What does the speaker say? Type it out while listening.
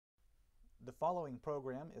The following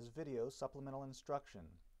program is video supplemental instruction.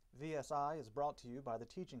 VSI is brought to you by the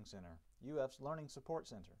Teaching Center, UF's Learning Support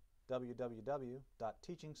Center,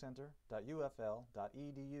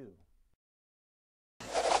 www.teachingcenter.ufl.edu.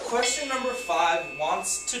 Question number 5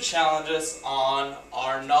 wants to challenge us on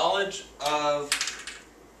our knowledge of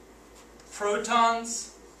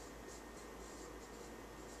protons,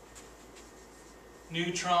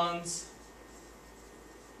 neutrons,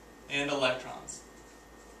 and electrons.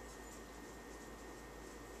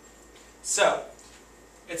 So,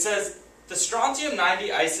 it says, the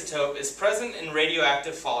strontium-90 isotope is present in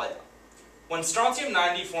radioactive fallout. When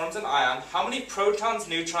strontium-90 forms an ion, how many protons,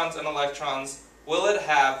 neutrons, and electrons will it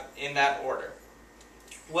have in that order?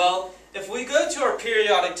 Well, if we go to our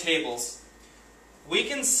periodic tables, we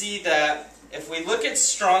can see that if we look at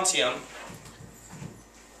strontium,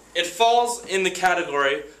 it falls in the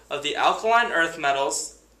category of the alkaline earth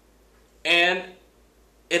metals, and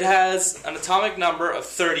it has an atomic number of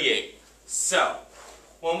 38. So,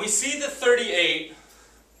 when we see the 38,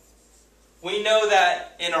 we know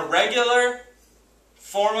that in a regular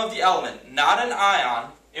form of the element, not an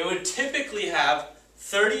ion, it would typically have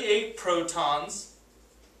 38 protons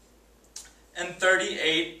and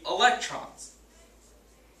 38 electrons.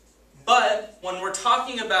 But when we're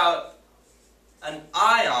talking about an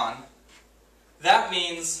ion, that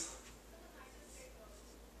means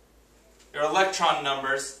your electron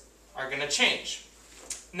numbers are going to change.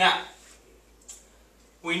 Now,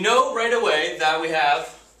 we know right away that we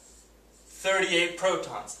have 38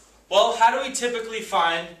 protons. Well, how do we typically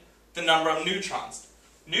find the number of neutrons?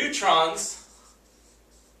 Neutrons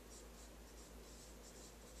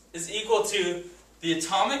is equal to the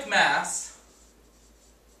atomic mass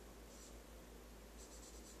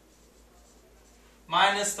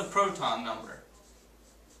minus the proton number,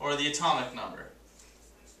 or the atomic number.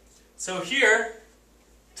 So here,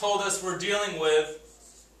 told us we're dealing with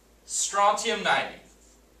strontium-90.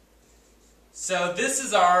 So this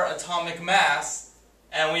is our atomic mass,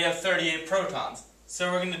 and we have 38 protons.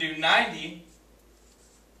 So we're going to do 90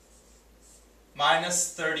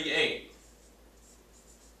 minus 38.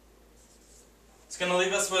 It's going to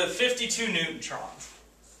leave us with 52 neutrons.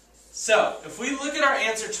 So if we look at our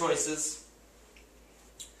answer choices,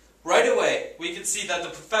 right away we can see that the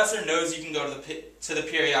professor knows you can go to the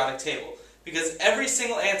periodic table, because every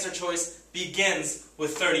single answer choice begins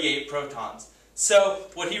with 38 protons. So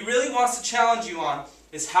what he really wants to challenge you on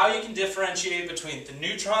is how you can differentiate between the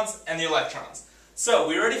neutrons and the electrons. So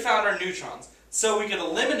we already found our neutrons. So we can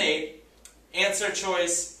eliminate answer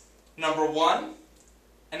choice number 1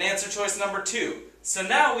 and answer choice number 2. So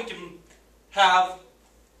now we can have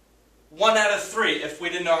 1 out of 3 if we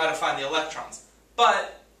didn't know how to find the electrons.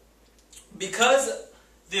 But because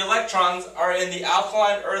the electrons are in the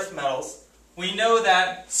alkaline earth metals, we know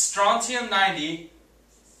that strontium-90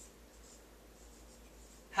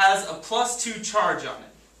 has a +2 charge on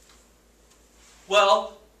it.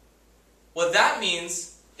 Well, what that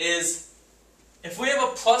means is if we have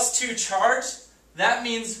a +2 charge, that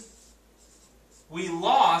means we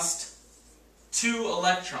lost 2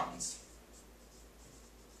 electrons.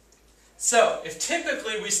 So, if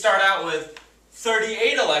typically we start out with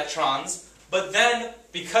 38 electrons, but then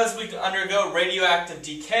because we undergo radioactive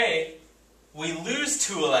decay, we lose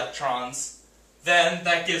 2 electrons, then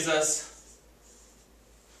that gives us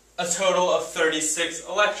a total of 36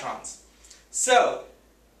 electrons. So,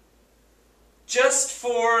 just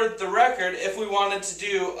for the record, if we wanted to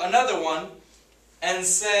do another one, and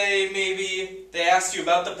say maybe they asked you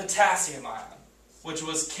about the potassium ion, which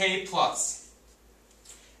was K+.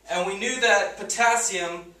 And we knew that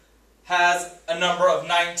potassium has a number of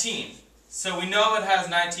 19. So we know it has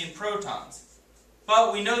 19 protons.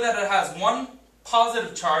 But we know that it has 1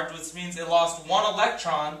 positive charge, which means it lost 1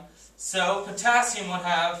 electron. So potassium would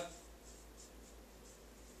have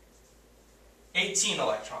 18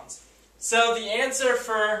 electrons. So the answer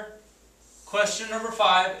for question number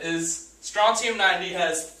 5 is strontium-90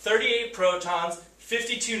 has 38 protons,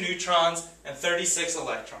 52 neutrons, and 36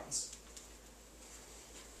 electrons.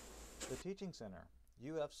 The Teaching Center,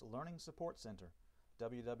 UF's Learning Support Center,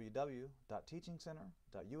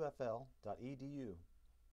 www.teachingcenter.ufl.edu.